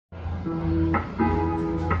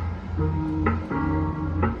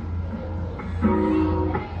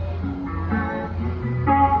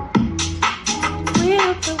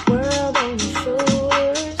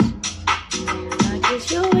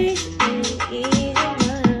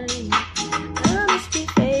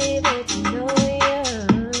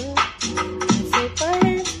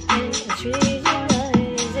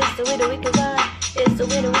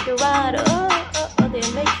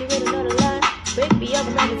Break me up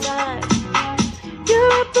another time.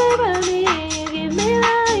 You're up around me and you give me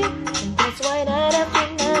life, and that's why night after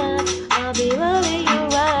night I'll be loving you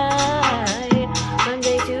right.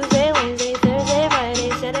 Monday, Tuesday, Wednesday, Thursday, Friday,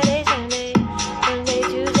 Saturday, Sunday. Monday,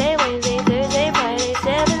 Tuesday, Wednesday, Thursday, Friday,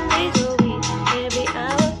 7 days a week. Every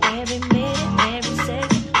hour, every minute, every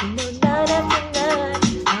second. You know night after night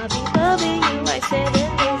I'll be loving you right 7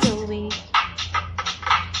 days a week.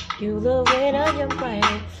 You love when I jump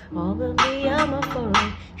right. All of me, I'm a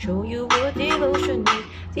foreign. Show you what devotion is.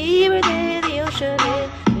 Deeper than the ocean is.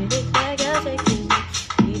 With it back, I'll take you.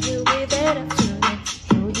 Leave you with that afternoon.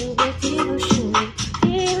 Show you what devotion is.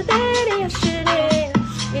 Deeper than the ocean is.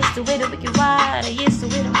 It's the way to make it right. It's the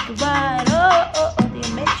way to make it right. Oh, oh, oh.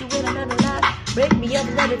 They met you with another life. Break me up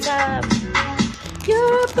another time.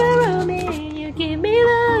 You're up around me and you give me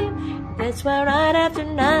life. That's why right after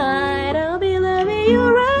night I'll be loving you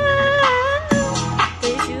right.